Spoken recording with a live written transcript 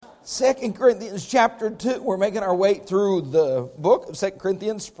2 Corinthians chapter 2. We're making our way through the book of 2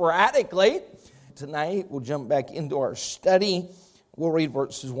 Corinthians sporadically. Tonight we'll jump back into our study. We'll read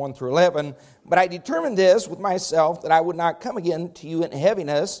verses 1 through 11. But I determined this with myself, that I would not come again to you in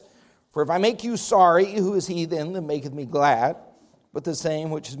heaviness. For if I make you sorry, who is he then that maketh me glad? But the same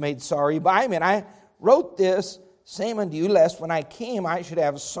which is made sorry by me. And I wrote this same unto you, lest when I came I should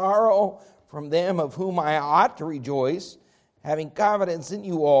have sorrow from them of whom I ought to rejoice, having confidence in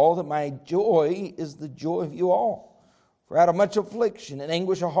you all, that my joy is the joy of you all. For out of much affliction and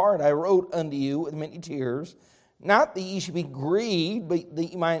anguish of heart I wrote unto you with many tears, not that ye should be grieved, but that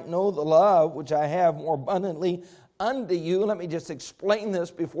ye might know the love which I have more abundantly unto you. Let me just explain this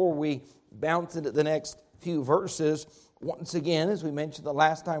before we bounce into the next few verses. Once again, as we mentioned the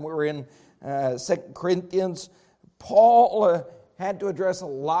last time we were in 2 Corinthians, Paul had to address a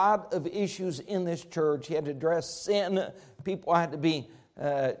lot of issues in this church. He had to address sin. People had to be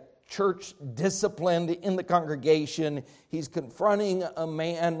church disciplined in the congregation. He's confronting a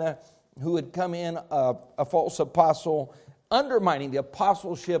man who had come in, a false apostle, undermining the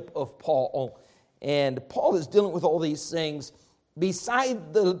apostleship of Paul. And Paul is dealing with all these things.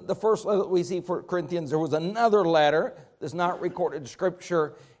 Beside the first letter that we see for Corinthians, there was another letter that's not recorded in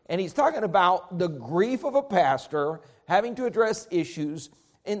Scripture. And he's talking about the grief of a pastor having to address issues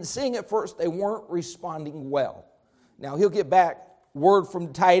and seeing at first they weren't responding well. Now, he'll get back word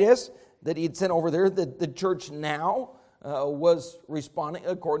from Titus that he'd sent over there that the church now was responding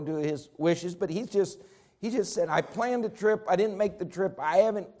according to his wishes. But he just said, I planned a trip. I didn't make the trip. I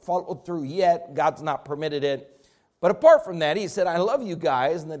haven't followed through yet. God's not permitted it. But apart from that, he said, I love you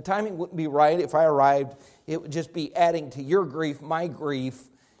guys, and the timing wouldn't be right. If I arrived, it would just be adding to your grief, my grief.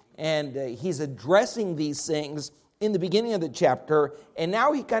 And he's addressing these things in the beginning of the chapter. And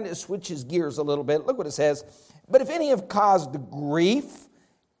now he kind of switches gears a little bit. Look what it says. But if any have caused grief,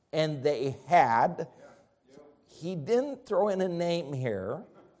 and they had, he didn't throw in a name here.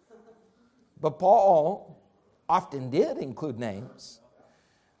 But Paul often did include names.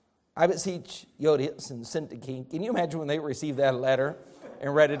 I beseech Euodias and Syntyche. Can you imagine when they received that letter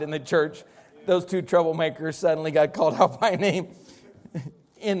and read it in the church? Those two troublemakers suddenly got called out by name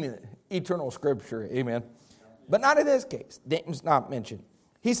in eternal Scripture. Amen. But not in this case. Name's not mentioned.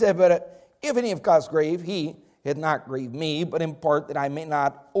 He said, but if any have caused grief, he had not grieved me, but in part that I may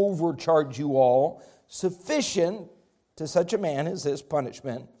not overcharge you all. Sufficient to such a man is this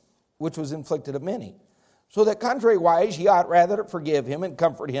punishment, which was inflicted of many. So that contrariwise ye ought rather to forgive him and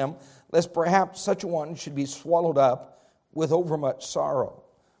comfort him, lest perhaps such a one should be swallowed up with overmuch sorrow.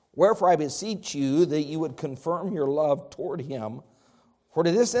 Wherefore I beseech you that you would confirm your love toward him. For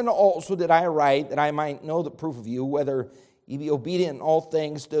to this end also did I write, that I might know the proof of you, whether ye be obedient in all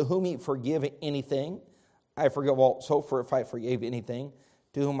things, to whom ye forgive anything. I forgive also, for if I forgave anything,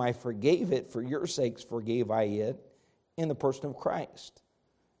 to whom I forgave it, for your sakes forgave I it, in the person of Christ.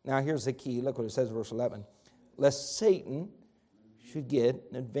 Now here's the key. Look what it says in verse 11. Lest Satan should get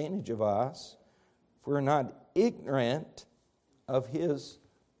an advantage of us, for we're not ignorant of his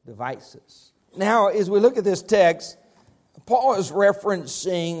devices. Now, as we look at this text, Paul is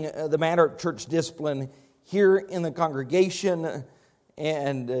referencing the matter of church discipline here in the congregation,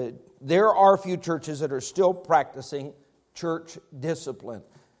 and there are a few churches that are still practicing church discipline.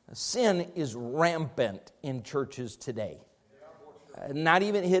 Sin is rampant in churches today. Not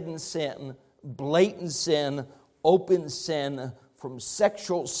even hidden sin, blatant sin, open sin, from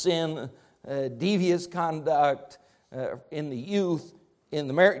sexual sin, devious conduct in the youth, in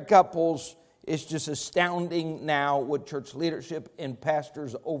the married couples. It's just astounding now what church leadership and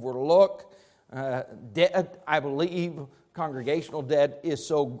pastors overlook. Debt, I believe, congregational debt is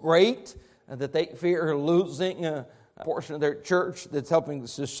so great that they fear losing a portion of their church that's helping to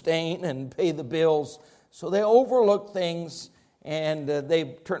sustain and pay the bills. So they overlook things and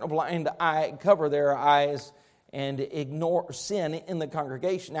they turn a blind eye, cover their eyes, and ignore sin in the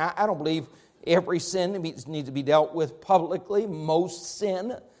congregation. Now, I don't believe every sin needs to be dealt with publicly. Most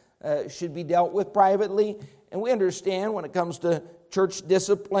sin should be dealt with privately. And we understand when it comes to church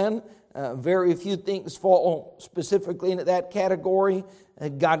discipline, very few things fall specifically into that category.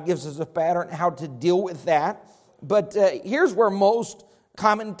 God gives us a pattern how to deal with that. But here's where most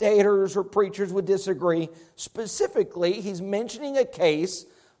commentators or preachers would disagree. Specifically, he's mentioning a case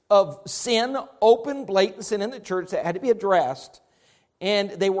of sin, open, blatant sin in the church that had to be addressed. And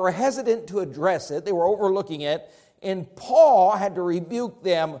they were hesitant to address it. They were overlooking it. And Paul had to rebuke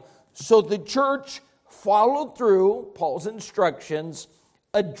them. So the church followed through Paul's instructions,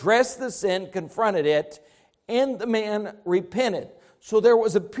 addressed the sin, confronted it, and the man repented. So there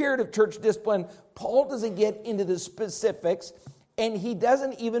was a period of church discipline. Paul doesn't get into the specifics. And he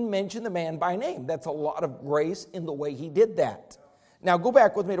doesn't even mention the man by name. That's a lot of grace in the way he did that. Now go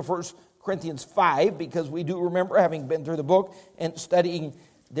back with me to 1 Corinthians 5, because we do remember, having been through the book and studying,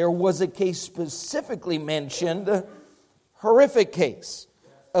 there was a case specifically mentioned, horrific case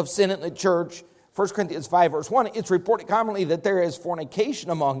of sin in the church. 1 Corinthians 5 verse 1, it's reported commonly that there is fornication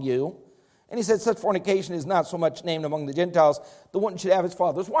among you. And he said such fornication is not so much named among the Gentiles. The one should have his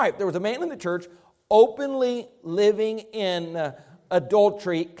father's wife. There was a man in the church openly living in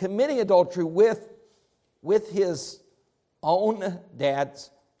adultery, committing adultery with his own dad's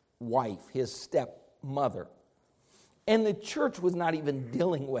wife, his stepmother. And the church was not even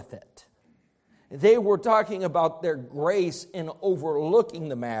dealing with it. They were talking about their grace in overlooking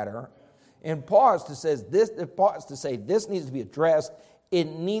the matter. And Paul is to say this needs to be addressed. It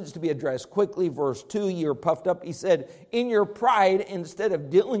needs to be addressed quickly. Verse 2, you're puffed up. He said, in your pride, instead of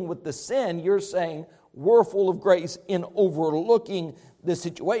dealing with the sin, you're saying, we're full of grace in overlooking the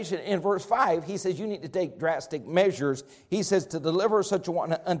situation. In verse 5, he says you need to take drastic measures. He says to deliver such a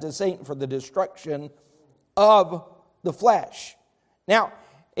one unto Satan for the destruction of the flesh. Now,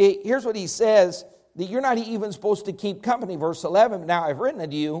 here's what he says, that you're not even supposed to keep company. Verse 11, now I've written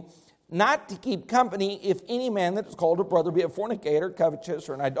unto you, not to keep company if any man that is called a brother be a fornicator, covetous,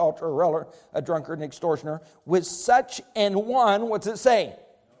 or an idolater, a reller, a drunkard, an extortioner, with such an one, what's it say?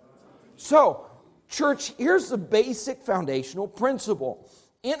 So, church, here's the basic foundational principle.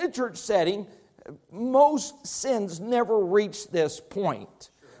 In a church setting, most sins never reach this point.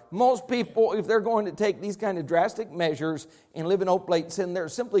 Most people, if they're going to take these kind of drastic measures and live in oblate sin, they're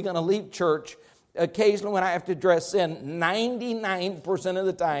simply going to leave church. Occasionally when I have to address sin, 99% of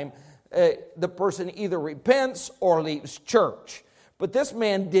the time, the person either repents or leaves church. But this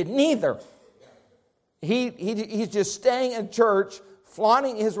man did neither. He's just staying in church,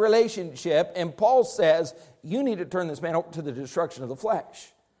 flaunting his relationship, and Paul says, you need to turn this man over to the destruction of the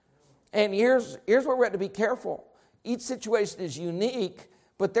flesh. And here's where we have to be careful. Each situation is unique,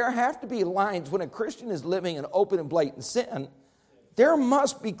 but there have to be lines. When a Christian is living in open and blatant sin, there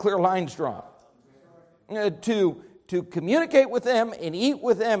must be clear lines drawn. To communicate with them and eat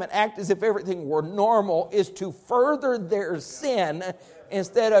with them and act as if everything were normal is to further their sin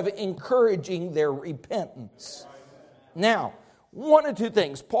instead of encouraging their repentance. Now, one of two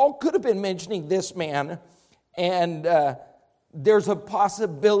things. Paul could have been mentioning this man, and there's a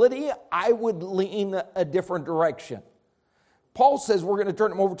possibility I would lean a different direction. Paul says we're going to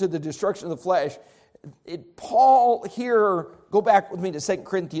turn him over to the destruction of the flesh. Paul here, go back with me to 2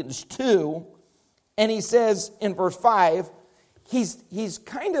 Corinthians 2, and he says in verse 5, he's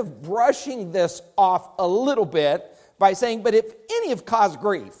kind of brushing this off a little bit by saying, but if any have caused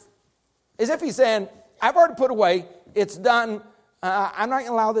grief, as if he's saying, I've already put away, it's done, I'm not going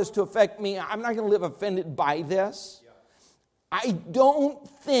to allow this to affect me, I'm not going to live offended by this. I don't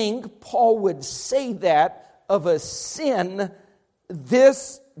think Paul would say that of a sin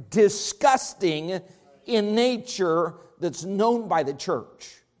this disgusting in nature that's known by the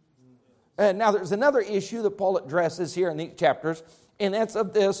church. Now, there's another issue that Paul addresses here in these chapters, and that's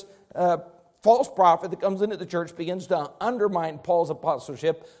of this false prophet that comes into the church, begins to undermine Paul's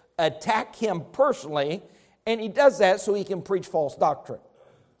apostleship, attack him personally, and he does that so he can preach false doctrine.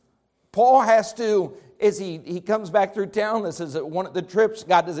 Paul has to, as he comes back through town, this is one of the trips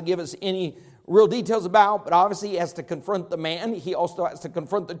God doesn't give us any real details about, but obviously he has to confront the man. He also has to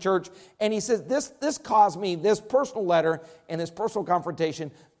confront the church. And he says, this caused me, this personal letter and this personal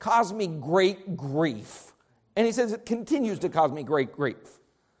confrontation caused me great grief. And he says, it continues to cause me great grief.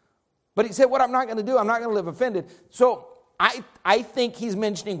 But he said, what I'm not going to do, I'm not going to live offended. So I think he's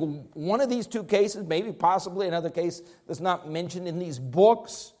mentioning one of these two cases, maybe possibly another case that's not mentioned in these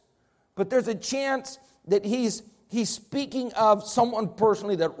books. But there's a chance that he's speaking of someone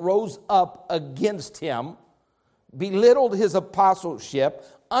personally that rose up against him, belittled his apostleship,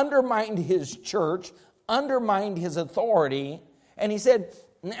 undermined his church, undermined his authority. And he said,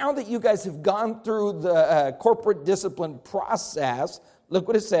 now that you guys have gone through the corporate discipline process, look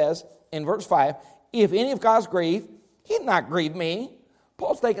what it says in verse 5, if any have caused grief, he did not grieve me.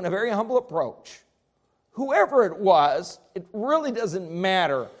 Paul's taking a very humble approach. Whoever it was, it really doesn't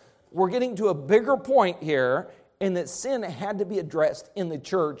matter. We're getting to a bigger point here, in that sin had to be addressed in the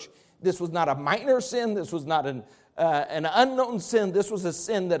church. This was not a minor sin. This was not an unknown sin. This was a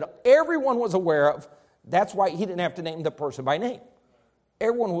sin that everyone was aware of. That's why he didn't have to name the person by name.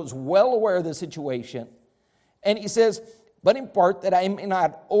 Everyone was well aware of the situation. And he says, but in part that I may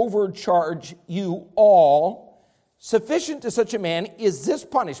not overcharge you all, sufficient to such a man is this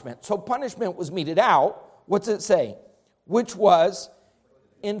punishment. So punishment was meted out. What's it say? Which was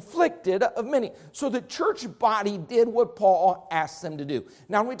inflicted of many. So the church body did what Paul asked them to do.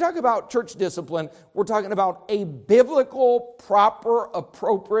 Now, when we talk about church discipline, we're talking about a biblical, proper,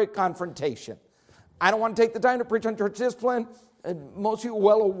 appropriate confrontation. I don't want to take the time to preach on church discipline. Most of you are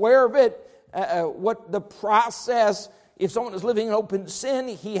well aware of it. What the process, if someone is living in open sin,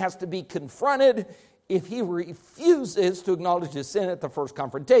 he has to be confronted. If he refuses to acknowledge his sin at the first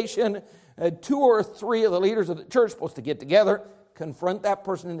confrontation, 2 or 3 of the leaders of the church are supposed to get together, confront that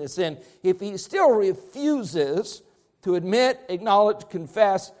person in his sin. If he still refuses to admit, acknowledge,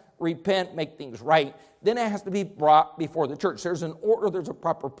 confess, repent, make things right, then it has to be brought before the church. There's an order, there's a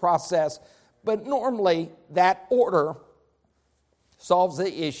proper process, but normally that order solves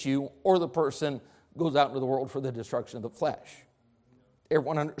the issue or the person goes out into the world for the destruction of the flesh.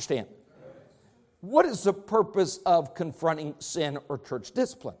 Everyone understand? What is the purpose of confronting sin or church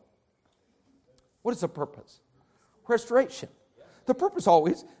discipline? What is the purpose? Restoration. The purpose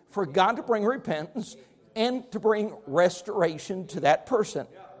always for God to bring repentance and to bring restoration to that person.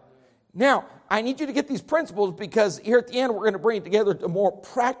 Now, I need you to get these principles because here at the end we're going to bring it together to a more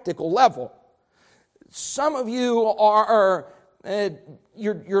practical level. Some of you are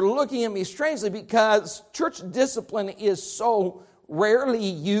you're looking at me strangely because church discipline is so rarely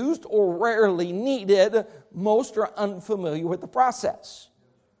used or rarely needed. Most are unfamiliar with the process.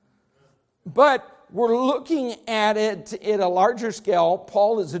 But we're looking at it at a larger scale.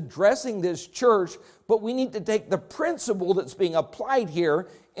 Paul is addressing this church, but we need to take the principle that's being applied here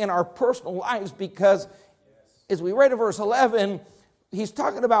in our personal lives because as we read in verse 11, he's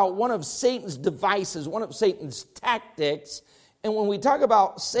talking about one of Satan's devices, one of Satan's tactics. And when we talk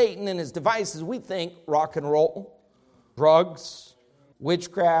about Satan and his devices, we think rock and roll, drugs,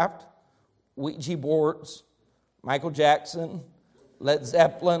 witchcraft, Ouija boards, Michael Jackson, Led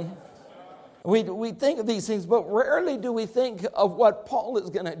Zeppelin. We think of these things, but rarely do we think of what Paul is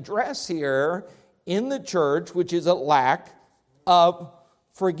going to address here in the church, which is a lack of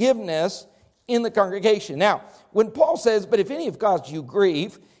forgiveness in the congregation. Now, when Paul says, but if any have caused you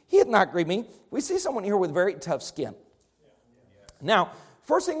grief, he had not grieved me, we see someone here with very tough skin. Now,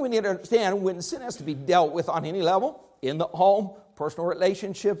 first thing we need to understand, when sin has to be dealt with on any level, in the home, personal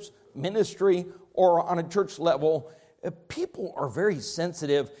relationships, ministry, or on a church level, people are very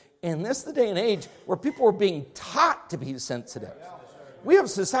sensitive. And this is the day and age where people are being taught to be sensitive. We have a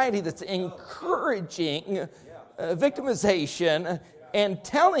society that's encouraging victimization and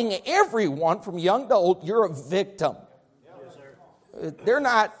telling everyone from young to old, you're a victim. They're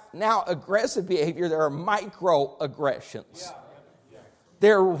not now aggressive behavior, they're microaggressions.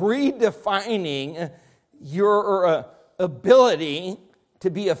 They're redefining your ability to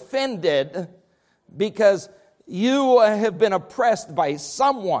be offended because you have been oppressed by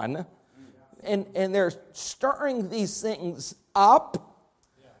someone, and they're stirring these things up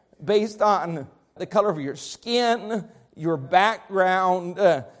based on the color of your skin, your background,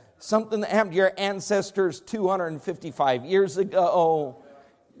 something that happened to your ancestors 255 years ago,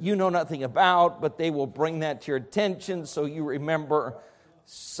 you know nothing about, but they will bring that to your attention so you remember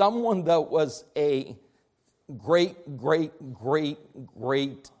someone that was a great,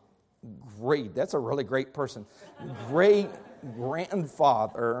 that's a really great person, great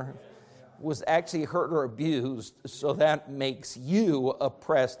grandfather was actually hurt or abused, so that makes you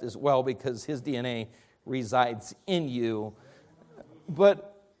oppressed as well because his DNA resides in you.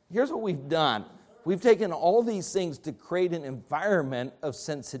 But here's what we've done. We've taken all these things to create an environment of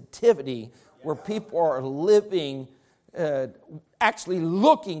sensitivity where people are living, actually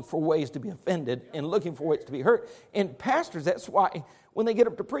looking for ways to be offended and looking for ways to be hurt. And pastors, that's why when they get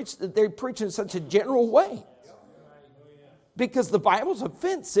up to preach, they preach in such a general way. Because the Bible's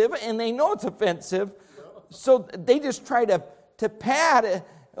offensive and they know it's offensive. So they just try to pad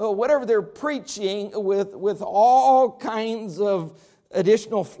whatever they're preaching with all kinds of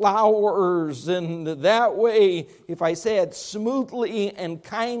additional flowers. And that way, if I say it smoothly and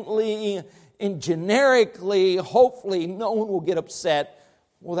kindly and generically, hopefully no one will get upset.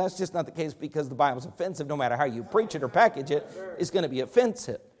 Well, that's just not the case because the Bible's offensive. No matter how you preach it or package it, it's going to be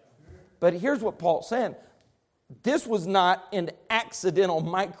offensive. But here's what Paul's saying. This was not an accidental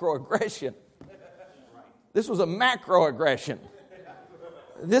microaggression. This was a macroaggression.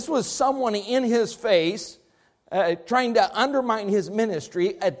 This was someone in his face trying to undermine his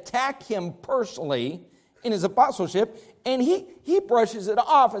ministry, attack him personally in his apostleship, and he brushes it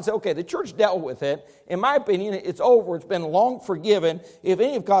off and says, okay, the church dealt with it. In my opinion, it's over. It's been long forgiven. If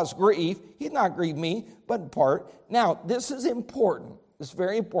any have caused grief, he's not grieved me, but in part. Now, this is important. This is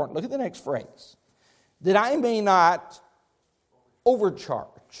very important. Look at the next phrase. That I may not overcharge.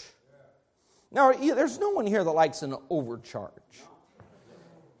 Now, there's no one here that likes an overcharge.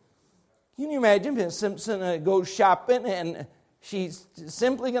 Can you imagine Miss Simpson goes shopping and she's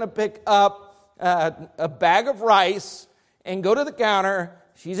simply going to pick up a bag of rice and go to the counter.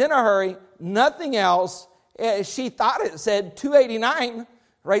 She's in a hurry, nothing else. She thought it said $2.89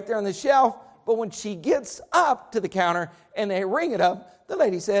 right there on the shelf, but when she gets up to the counter and they ring it up, the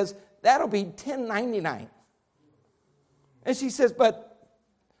lady says, that'll be $10.99. And she says, but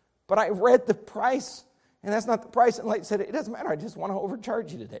I read the price, and that's not the price. And the lady said, it doesn't matter, I just want to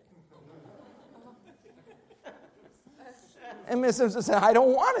overcharge you today. And Miss Simpson said, I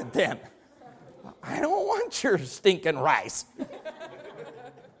don't want it then. I don't want your stinking rice.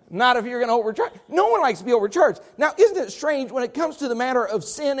 Not if you're going to overcharge. No one likes to be overcharged. Now, isn't it strange when it comes to the matter of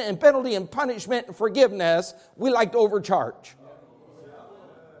sin and penalty and punishment and forgiveness, we like to overcharge?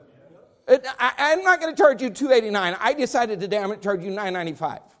 I'm not going to charge you $2.89. I decided today I'm going to charge you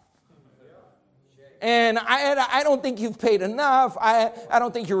 $9.95. And I don't think you've paid enough. I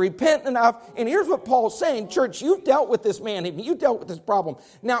don't think you repent enough. And here's what Paul's saying. Church, you've dealt with this man. You've dealt with this problem.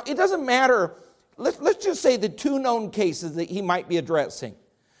 Now, it doesn't matter. Let's just say the two known cases that he might be addressing.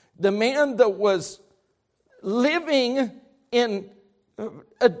 The man that was living in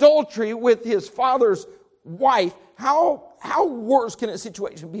adultery with his father's wife. How worse can a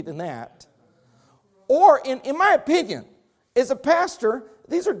situation be than that? Or, in my opinion, as a pastor,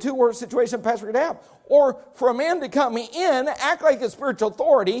 these are two worse situations a pastor could have. Or for a man to come in, act like a spiritual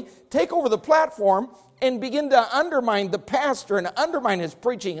authority, take over the platform, and begin to undermine the pastor and undermine his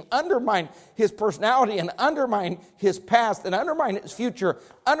preaching and undermine his personality and undermine his past and undermine his future,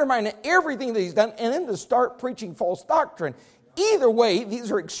 undermine everything that he's done, and then to start preaching false doctrine. Either way,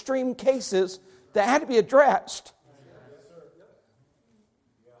 these are extreme cases that had to be addressed.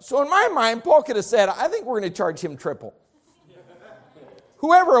 So in my mind, Paul could have said, I think we're going to charge him triple.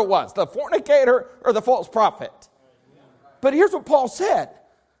 Whoever it was, the fornicator or the false prophet. But here's what Paul said.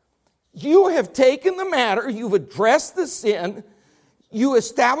 You have taken the matter, you've addressed the sin, you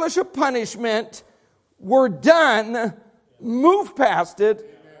establish a punishment, we're done, move past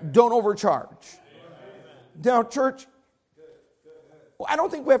it, don't overcharge. Now, church, I don't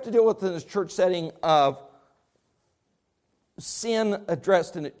think we have to deal with in this church setting of sin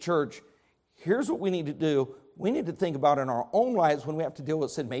addressed in a church. Here's what we need to do. We need to think about in our own lives when we have to deal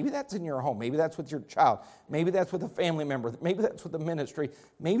with sin. Maybe that's in your home. Maybe that's with your child. Maybe that's with a family member. Maybe that's with a ministry.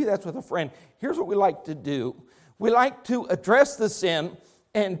 Maybe that's with a friend. Here's what we like to do. We like to address the sin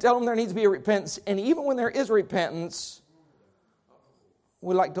and tell them there needs to be a repentance. And even when there is repentance,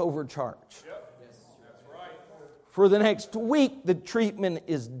 we like to overcharge. Yep. That's right. For the next week, the treatment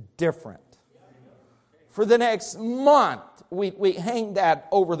is different. For the next month, we hang that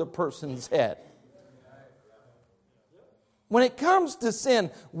over the person's head. When it comes to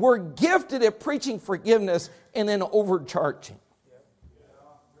sin, we're gifted at preaching forgiveness and then overcharging.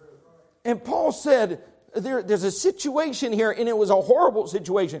 And Paul said, there's a situation here, and it was a horrible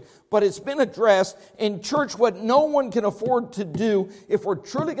situation, but it's been addressed. In church, what no one can afford to do, if we're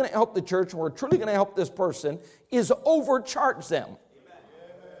truly going to help the church, and we're truly going to help this person, is overcharge them.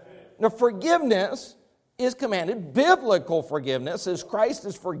 Now, forgiveness is commanded, biblical forgiveness, as Christ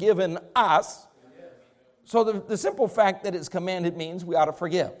has forgiven us. So the simple fact that it's commanded means we ought to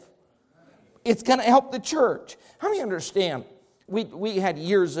forgive. It's going to help the church. How many understand? We had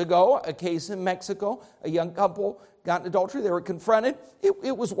years ago a case in Mexico. A young couple got in adultery. They were confronted.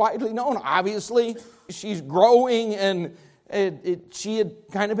 It was widely known. Obviously, she's growing, and she had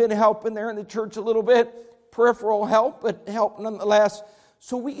kind of been helping there in the church a little bit. Peripheral help, but help nonetheless.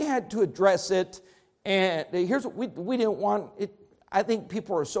 So we had to address it. And here's what we didn't want it. I think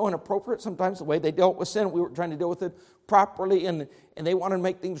people are so inappropriate sometimes the way they dealt with sin. We were trying to deal with it properly, and they wanted to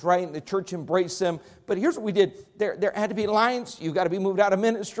make things right, and the church embraced them. But here's what we did. There had to be lines. You've got to be moved out of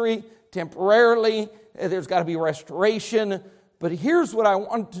ministry temporarily. There's got to be restoration. But here's what I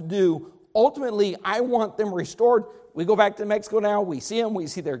want to do. Ultimately, I want them restored. We go back to Mexico now. We see them. We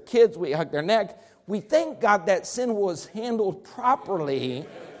see their kids. We hug their neck. We thank God that sin was handled properly.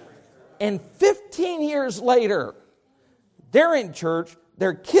 And 15 years later, they're in church,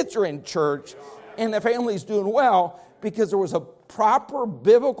 their kids are in church, and the family's doing well because there was a proper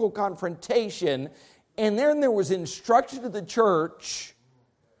biblical confrontation, and then there was instruction to the church,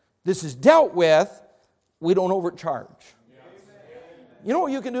 this is dealt with, we don't overcharge. You know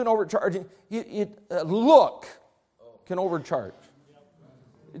what you can do in overcharging? Look can overcharge.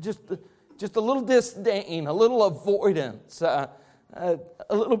 Just a little disdain, a little avoidance, a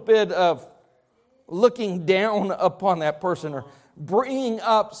little bit of looking down upon that person or bringing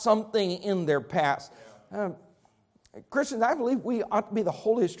up something in their past. Christians, I believe we ought to be the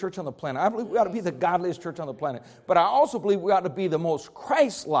holiest church on the planet. I believe we ought to be the godliest church on the planet. But I also believe we ought to be the most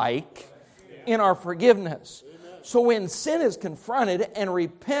Christ-like in our forgiveness. So when sin is confronted and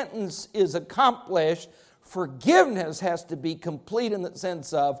repentance is accomplished, forgiveness has to be complete in the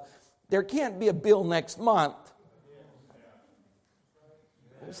sense of there can't be a bill next month.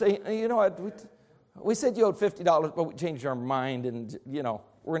 Say, you know what, we said you owed $50, but we changed our mind and,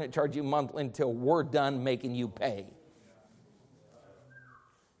 we're going to charge you monthly until we're done making you pay.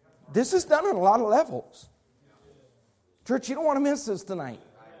 This is done on a lot of levels. Church, you don't want to miss this tonight.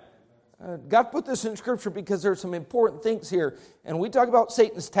 God put this in Scripture because there's some important things here. And we talk about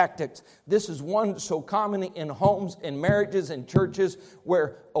Satan's tactics. This is one so common in homes, in marriages, in churches,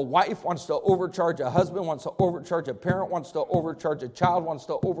 where a wife wants to overcharge, a husband wants to overcharge, a parent wants to overcharge, a child wants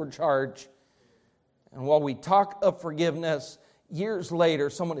to overcharge. And while we talk of forgiveness, years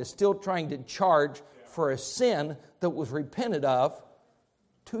later, someone is still trying to charge for a sin that was repented of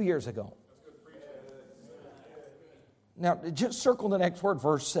 2 years ago. Now, just circle the next word,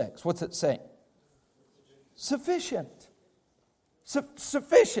 verse 6. What's it saying? Sufficient.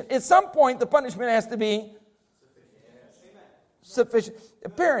 Sufficient. At some point, the punishment has to be sufficient.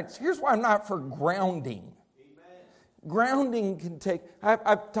 Parents, here's why I'm not for grounding. Grounding can take...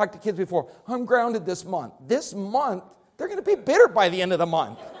 I've talked to kids before. I'm grounded this month. This month, they're going to be bitter by the end of the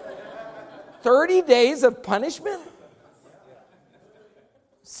month. 30 days of punishment?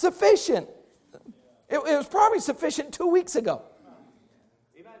 Sufficient. It was probably sufficient 2 weeks ago.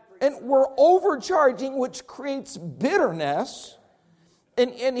 And we're overcharging, which creates bitterness.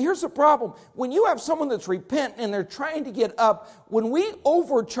 And here's the problem. When you have someone that's repentant and they're trying to get up, when we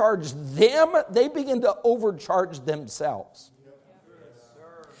overcharge them, they begin to overcharge themselves.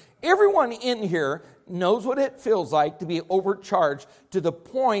 Everyone in here knows what it feels like to be overcharged to the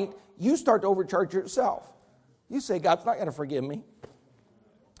point you start to overcharge yourself. You say, God's not going to forgive me.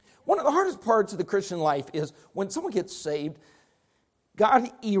 One of the hardest parts of the Christian life is when someone gets saved, God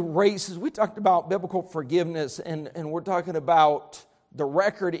erases. We talked about biblical forgiveness, and we're talking about the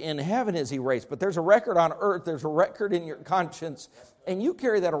record in heaven is erased. But there's a record on earth. There's a record in your conscience, and you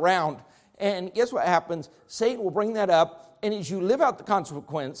carry that around. And guess what happens? Satan will bring that up, and as you live out the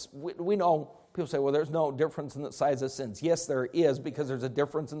consequence, we know, people say, well, there's no difference in the size of sins. Yes, there is, because there's a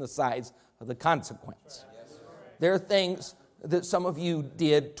difference in the size of the consequence. There are things that some of you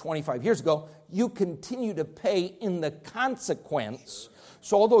did 25 years ago, you continue to pay in the consequence.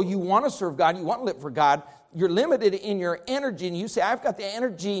 So although you want to serve God, you want to live for God, you're limited in your energy, and you say, I've got the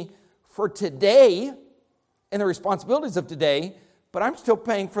energy for today and the responsibilities of today, but I'm still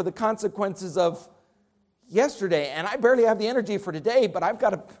paying for the consequences of yesterday, and I barely have the energy for today, but I've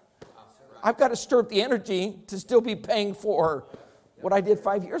got to stir up the energy to still be paying for what I did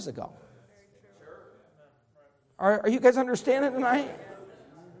 5 years ago. Are you guys understanding tonight?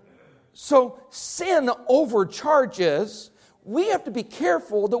 So sin overcharges. We have to be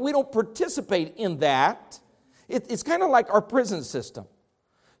careful that we don't participate in that. It's kind of like our prison system.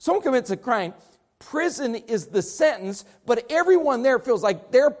 Someone commits a crime. Prison is the sentence, but everyone there feels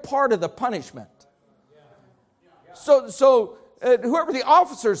like they're part of the punishment. So whoever the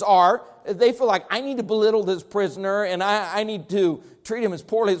officers are, they feel like I need to belittle this prisoner, and I need to treat him as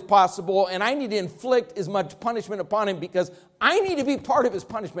poorly as possible, and I need to inflict as much punishment upon him because I need to be part of his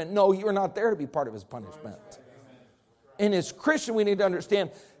punishment. No, you're not there to be part of his punishment. And as Christian, we need to understand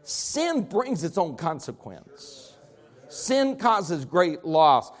sin brings its own consequence. Sin causes great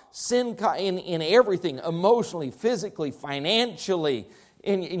loss. Sin in everything, emotionally, physically, financially,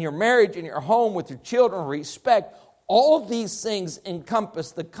 in your marriage, in your home, with your children, respect. All of these things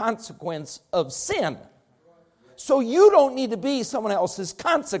encompass the consequence of sin. So you don't need to be someone else's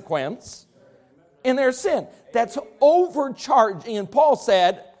consequence in their sin. That's overcharging. And Paul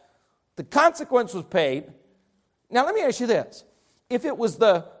said the consequence was paid. Now let me ask you this. If it was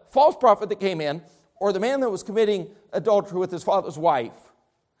the false prophet that came in, or the man that was committing adultery with his father's wife,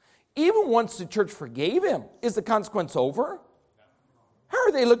 even once the church forgave him, is the consequence over? How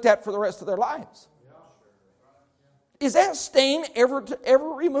are they looked at for the rest of their lives? Is that stain ever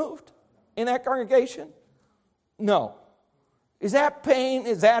removed in that congregation? No. Is that pain?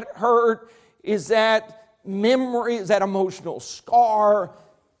 Is that hurt? Is that memory? Is that emotional scar?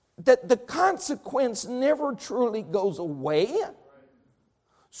 That the consequence never truly goes away.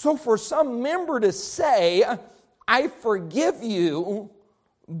 So for some member to say, I forgive you,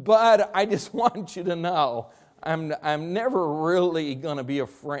 but I just want you to know, I'm never really going to be a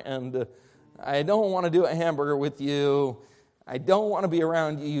friend. I don't want to do a hamburger with you. I don't want to be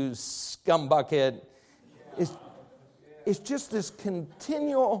around you, you scumbucket. It's just this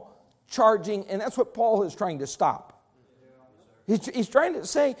continual charging, and that's what Paul is trying to stop. He's trying to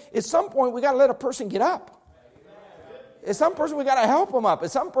say, at some point, we got to let a person get up. It's some person we got to help them up.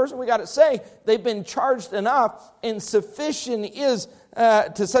 It's some person we got to say they've been charged enough, and sufficient is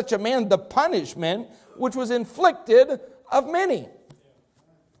to such a man the punishment which was inflicted of many.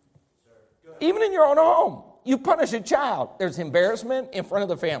 Even in your own home, you punish a child. There's embarrassment in front of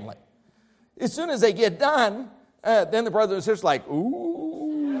the family. As soon as they get done, then the brother and sister's like,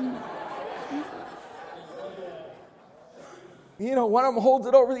 ooh. You know, one of them holds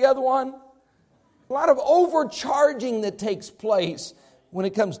it over the other one. A lot of overcharging that takes place when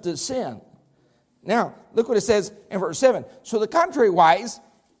it comes to sin. Now, look what it says in verse 7. So the contrariwise,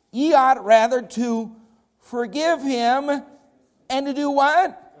 ye ought rather to forgive him and to do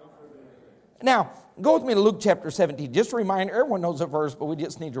what? Now, go with me to Luke chapter 17. Just a reminder, everyone knows the verse, but we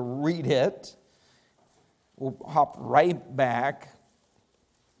just need to read it. We'll hop right back.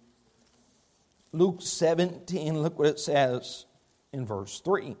 Luke 17, look what it says in verse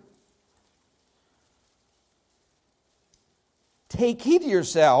 3. Take heed to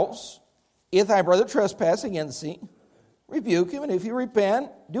yourselves, if thy brother trespass against thee, rebuke him, and if you repent,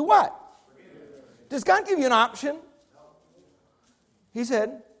 do what? Does God give you an option? He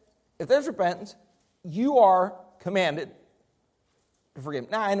said, if there's repentance, you are commanded to forgive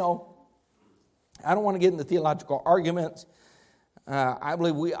him. Now, I know, I don't want to get into theological arguments. I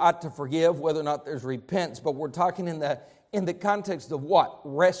believe we ought to forgive whether or not there's repentance, but we're talking in the context of what?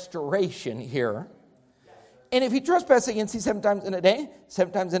 Restoration here. And if he trespasses against thee 7 times in a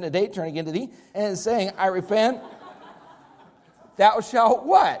day, turn again to thee, and saying, I repent, thou shalt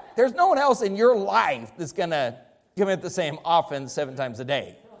what? There's no one else in your life that's going to commit the same offense 7 times a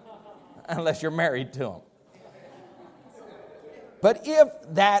day, unless you're married to him. But if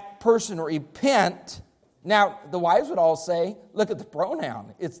that person repent, now the wives would all say, look at the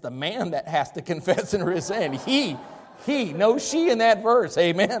pronoun. It's the man that has to confess and rescind. He, no she in that verse,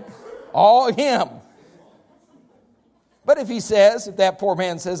 amen? All him. But if he says, if that poor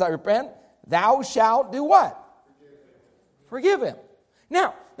man says, I repent, thou shalt do what? Forgive him.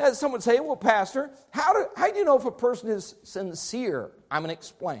 Now, some would say, well, Pastor, how do you know if a person is sincere? I'm going to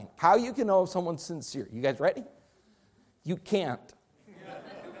explain. How you can know if someone's sincere. You guys ready? You can't.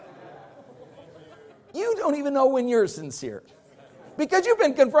 You don't even know when you're sincere. Because you've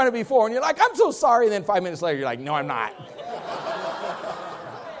been confronted before, and you're like, I'm so sorry, and then 5 minutes later, you're like, no, I'm not.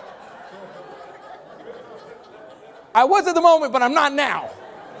 I was at the moment, but I'm not now.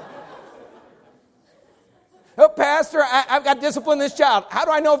 Oh, Pastor, I've got to discipline this child. How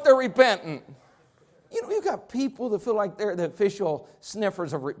do I know if they're repentant? You know, you've got people that feel like they're the official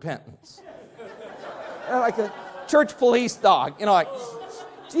sniffers of repentance. They're like a church police dog. You know, like,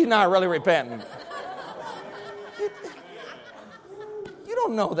 she's not really repentant. You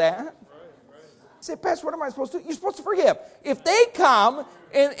don't know that. You say, Pastor, what am I supposed to do? You're supposed to forgive. If they come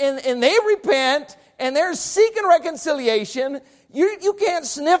and they repent and they're seeking reconciliation, you can't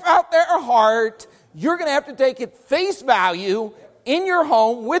sniff out their heart. You're going to have to take it face value in your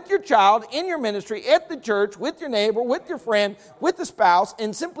home, with your child, in your ministry, at the church, with your neighbor, with your friend, with the spouse,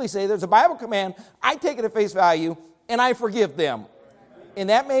 and simply say, there's a Bible command, I take it at face value, and I forgive them. And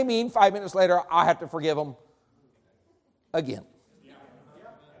that may mean 5 minutes later, I'll have to forgive them again.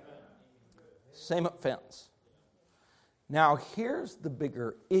 Same offense. Now, here's the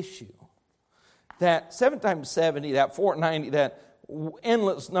bigger issue. That 7 times 70, that 490, that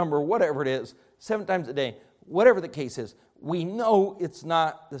endless number, whatever it is, 7 times a day, whatever the case is, we know it's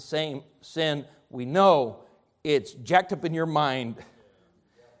not the same sin. We know it's jacked up in your mind.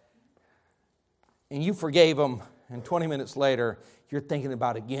 And you forgave them, and 20 minutes later, you're thinking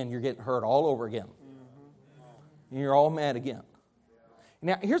about it again. You're getting hurt all over again. And you're all mad again.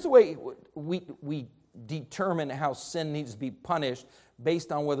 Now, here's the way we determine how sin needs to be punished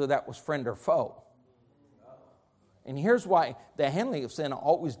based on whether that was friend or foe. And here's why the handling of sin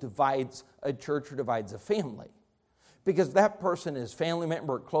always divides a church or divides a family. Because that person is family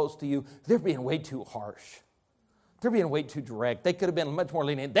member close to you, they're being way too harsh. They're being way too direct. They could have been much more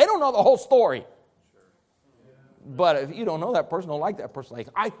lenient. They don't know the whole story. But if you don't know that person, don't like that person, like,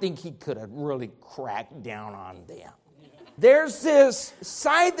 I think he could have really cracked down on them. There's this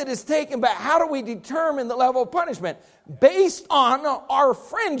side that is taken, but how do we determine the level of punishment? Based on our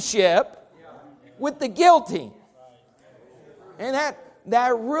friendship with the guilty. And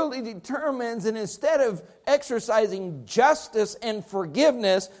that really determines, and instead of exercising justice and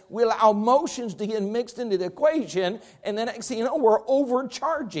forgiveness, we allow emotions to get mixed into the equation, and then next thing you know, we're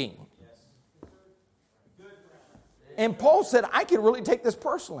overcharging. And Paul said, I can really take this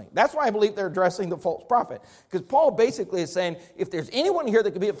personally. That's why I believe they're addressing the false prophet. Because Paul basically is saying, if there's anyone here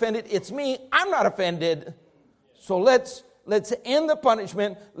that could be offended, it's me. I'm not offended. So let's end the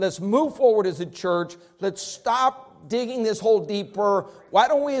punishment. Let's move forward as a church. Let's stop digging this hole deeper. Why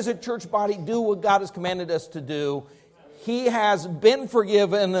don't we as a church body do what God has commanded us to do? He has been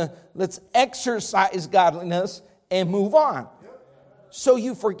forgiven. Let's exercise godliness and move on. So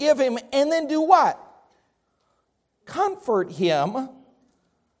you forgive him and then do what? Comfort him,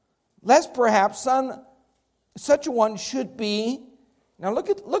 lest perhaps such a one should be. Now look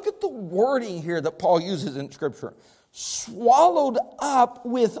at the wording here that Paul uses in Scripture. Swallowed up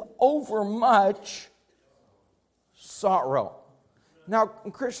with overmuch sorrow. Now,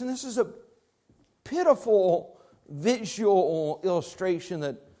 Christian, this is a pitiful visual illustration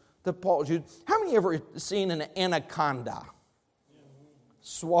that Paul's used. How many have ever seen an anaconda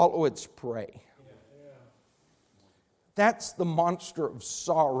swallow its prey? That's the monster of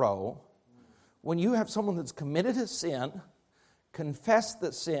sorrow. When you have someone that's committed a sin, confessed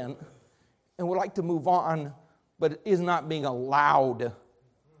the sin, and would like to move on, but is not being allowed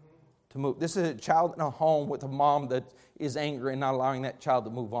to move. This is a child in a home with a mom that is angry and not allowing that child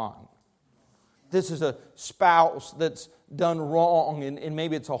to move on. This is a spouse that's done wrong, and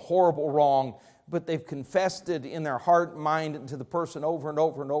maybe it's a horrible wrong, but they've confessed it in their heart and mind to the person over and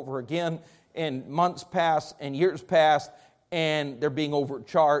over and over again, and months pass and years pass, and they're being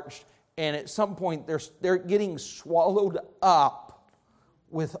overcharged, and at some point they're getting swallowed up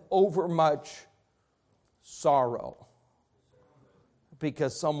with overmuch sorrow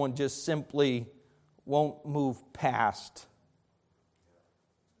because someone just simply won't move past.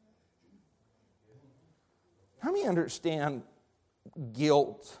 How many understand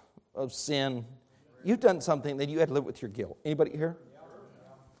guilt of sin? You've done something that you had to live with your guilt. Anybody here?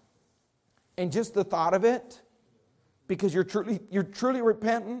 And just the thought of it, because you're truly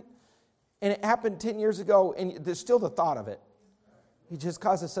repentant, and it happened 10 years ago, and there's still the thought of it. It just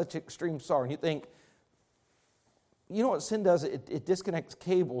causes such extreme sorrow. And you think, you know what sin does? It disconnects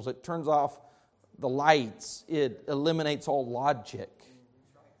cables. It turns off the lights. It eliminates all logic.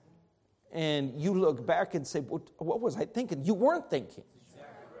 And you look back and say, what was I thinking? You weren't thinking.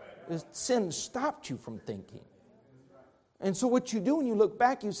 Sin stopped you from thinking. And so what you do when you look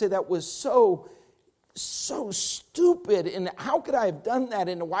back, you say, that was so stupid. And how could I have done that?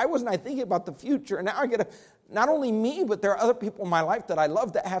 And why wasn't I thinking about the future? And now I get to, not only me, but there are other people in my life that I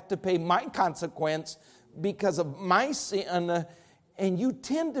love that have to pay my consequence because of my sin. And you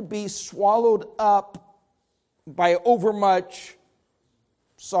tend to be swallowed up by overmuch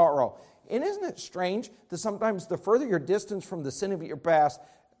sorrow. And isn't it strange that sometimes the further your distance from the sin of your past,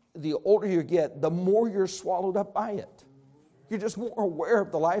 the older you get, the more you're swallowed up by it. You're just more aware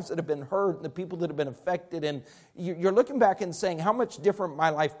of the lives that have been hurt and the people that have been affected. And you're looking back and saying, how much different my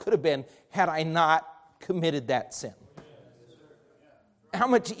life could have been had I not committed that sin. How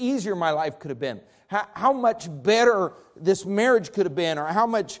much easier my life could have been. How much better this marriage could have been, or how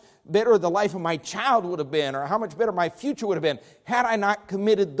much better the life of my child would have been, or how much better my future would have been had I not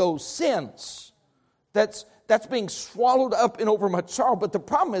committed those sins. That's being swallowed up in overmuch sorrow. But the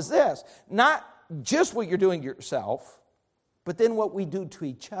problem is this, not just what you're doing to yourself, but then what we do to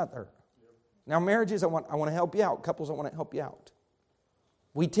each other. Now, marriages, I want to help you out. Couples, I want to help you out.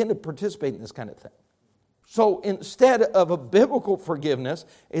 We tend to participate in this kind of thing. So instead of a biblical forgiveness,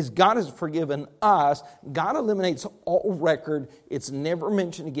 as God has forgiven us, God eliminates all record. It's never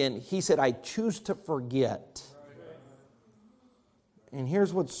mentioned again. He said, I choose to forget. And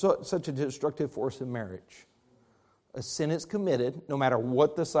here's what's such a destructive force in marriage. A sin is committed, no matter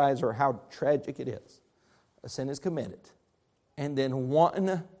what the size or how tragic it is. A sin is committed. And then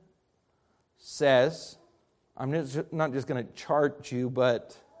one says, I'm not just going to charge you,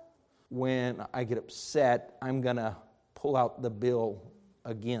 but when I get upset, I'm going to pull out the bill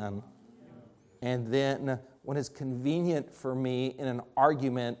again. And then when it's convenient for me in an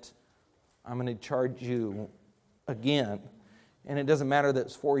argument, I'm going to charge you again. And it doesn't matter that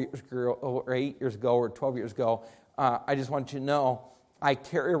it's 4 years ago or 8 years ago or 12 years ago. I just want you to know, I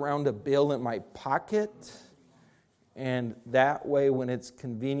carry around a bill in my pocket. And that way, when it's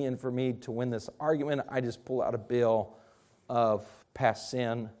convenient for me to win this argument, I just pull out a bill of past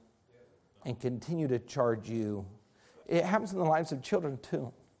sin and continue to charge you. It happens in the lives of children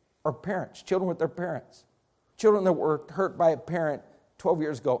too, or parents, children with their parents. Children that were hurt by a parent 12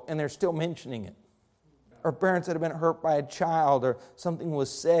 years ago, and they're still mentioning it. Or parents that have been hurt by a child, or something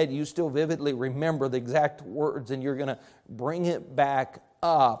was said, you still vividly remember the exact words, and you're going to bring it back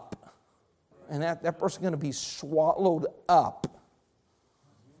up. And that person's going to be swallowed up.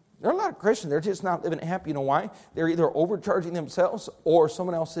 There are a lot of Christians, they're just not living happy. You know why? They're either overcharging themselves or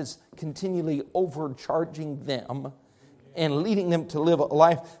someone else is continually overcharging them and leading them to live a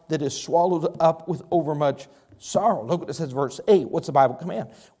life that is swallowed up with overmuch sorrow. Look what it says, verse 8. What's the Bible command?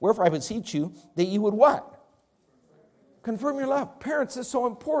 Wherefore I beseech you that you would what? Confirm your love. Parents, this is so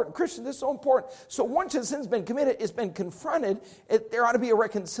important. Christians, this is so important. So once a sin's been committed, it's been confronted, there ought to be a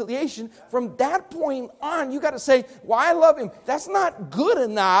reconciliation. From that point on, you got to say, well, I love him. That's not good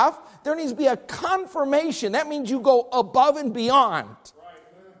enough. There needs to be a confirmation. That means you go above and beyond.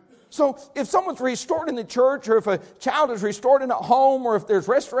 So if someone's restored in the church, or if a child is restored in a home, or if there's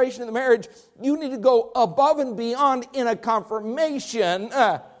restoration in the marriage, you need to go above and beyond in a confirmation.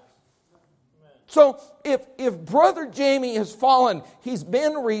 So if Brother Jamie has fallen, he's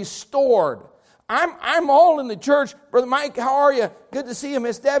been restored. I'm all in the church. Brother Mike, how are you? Good to see you,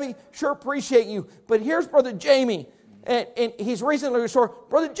 Miss Debbie. Sure appreciate you. But here's Brother Jamie, and he's recently restored.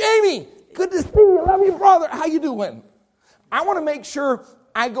 Brother Jamie, good to see you. Love you, brother. How you doing? I want to make sure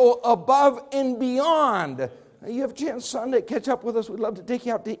I go above and beyond. You have a chance Sunday, catch up with us. We'd love to take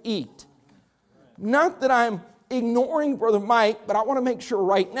you out to eat. Not that I'm ignoring Brother Mike, but I want to make sure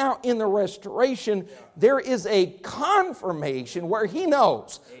right now in the restoration, there is a confirmation where he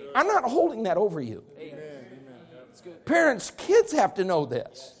knows. I'm not holding that over you. Parents, kids have to know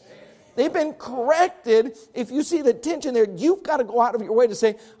this. They've been corrected. If you see the tension there, you've got to go out of your way to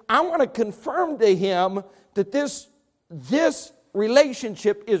say, I want to confirm to him that this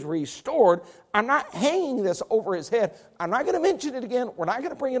relationship is restored. I'm not hanging this over his head. I'm not going to mention it again. We're not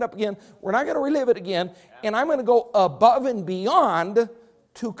going to bring it up again. We're not going to relive it again. And I'm going to go above and beyond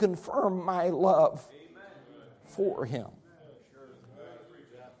to confirm my love for him.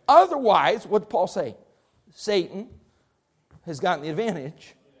 Otherwise, what's Paul say? Satan has gotten the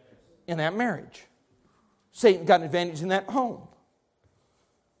advantage in that marriage. Satan got an advantage in that home.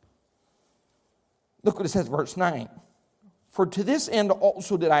 Look what it says, verse 9. For to this end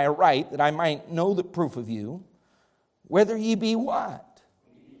also did I write, that I might know the proof of you, whether ye be what?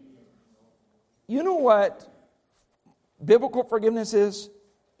 You know what biblical forgiveness is?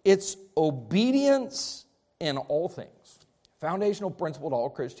 It's obedience in all things. Foundational principle to all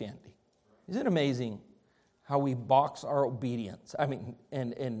Christianity. Isn't it amazing how we box our obedience,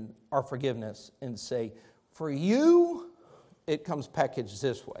 and our forgiveness, and say, for you, it comes packaged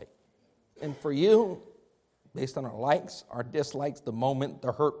this way. And for you, based on our likes, our dislikes, the moment,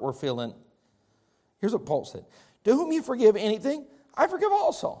 the hurt we're feeling. Here's what Paul said. To whom you forgive anything, I forgive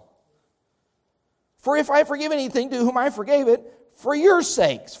also. For if I forgive anything to whom I forgave it, for your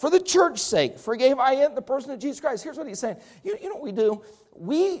sakes, for the church's sake, forgave I it in the person of Jesus Christ. Here's what he's saying. You know what we do?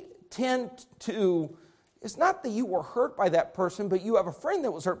 We tend to, it's not that you were hurt by that person, but you have a friend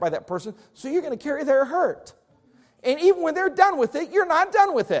that was hurt by that person, so you're going to carry their hurt. And even when they're done with it, you're not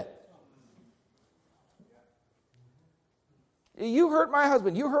done with it. You hurt my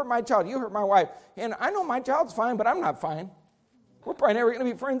husband, you hurt my child, you hurt my wife. And I know my child's fine, but I'm not fine. We're probably never going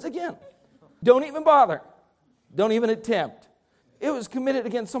to be friends again. Don't even bother. Don't even attempt. It was committed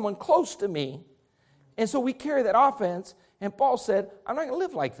against someone close to me. And so we carry that offense. And Paul said, I'm not going to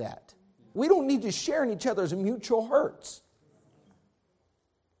live like that. We don't need to share in each other's mutual hurts.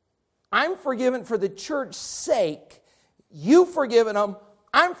 I'm forgiven for the church's sake. You've forgiven them.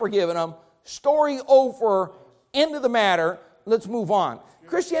 I'm forgiving them. Story over. End of the matter. Let's move on.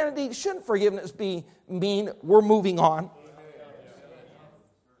 Christianity, shouldn't forgiveness mean we're moving on?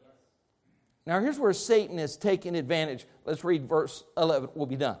 Now here's where Satan is taking advantage. Let's read verse 11. We'll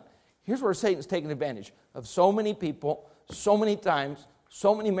be done. Here's where Satan's taking advantage of so many people, so many times,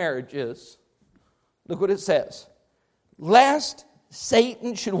 so many marriages. Look what it says. Lest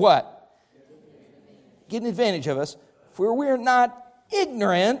Satan should what? Get an advantage of us. For we're not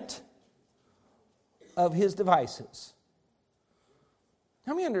ignorant of his devices.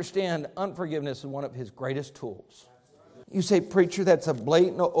 How many understand unforgiveness is one of his greatest tools? You say, preacher, that's a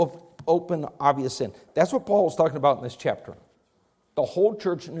blatant, open, obvious sin. That's what Paul was talking about in this chapter. The whole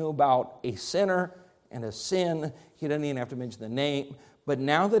church knew about a sinner and a sin. He doesn't even have to mention the name. But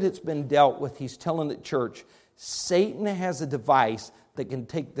now that it's been dealt with, he's telling the church, Satan has a device that can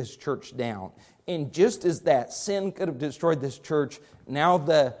take this church down. And just as that sin could have destroyed this church, now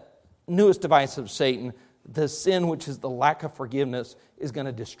the newest device of Satan, the sin, which is the lack of forgiveness, is going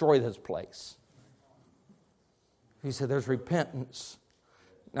to destroy this place. He said there's repentance.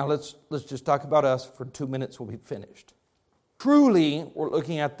 Now let's just talk about us for 2 minutes. We'll be finished. Truly, we're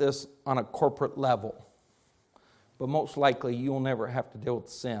looking at this on a corporate level. But most likely, you'll never have to deal with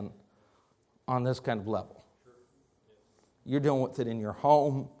sin on this kind of level. You're dealing with it in your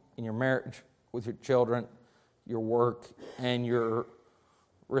home, in your marriage, with your children, your work, and your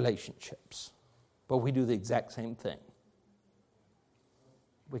relationships. But we do the exact same thing.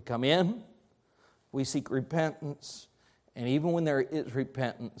 We come in, we seek repentance, and even when there is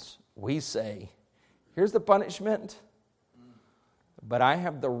repentance, we say, here's the punishment, but I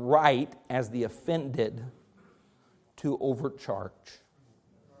have the right as the offended to overcharge.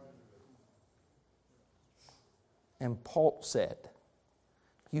 And Paul said,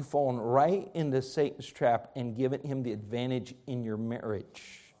 you've fallen right into Satan's trap and given him the advantage in your marriage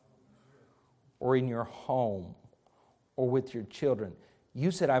or in your home or with your children.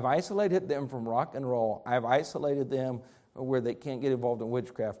 You said, I've isolated them from rock and roll. I've isolated them where they can't get involved in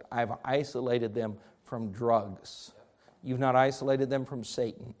witchcraft. I've isolated them from drugs. You've not isolated them from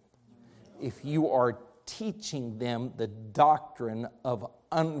Satan. If you are teaching them the doctrine of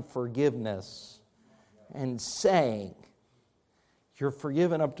unforgiveness and saying, you're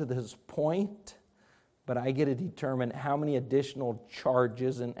forgiven up to this point, but I get to determine how many additional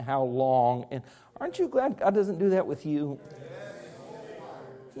charges and how long. And aren't you glad God doesn't do that with you?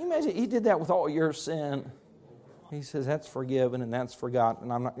 Can you imagine? He did that with all your sin. He says, that's forgiven and that's forgotten,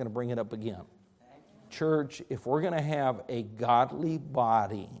 and I'm not going to bring it up again. Church, if we're going to have a godly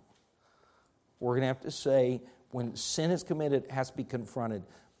body, we're going to have to say, when sin is committed, it has to be confronted.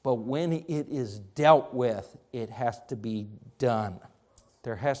 But when it is dealt with, it has to be done.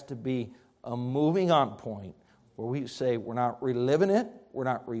 There has to be a moving on point where we say, we're not reliving it, we're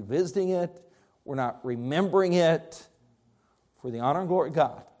not revisiting it, we're not remembering it. For the honor and glory of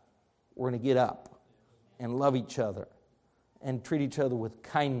God, we're going to get up and love each other and treat each other with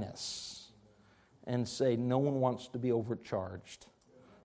kindness and say, no one wants to be overcharged.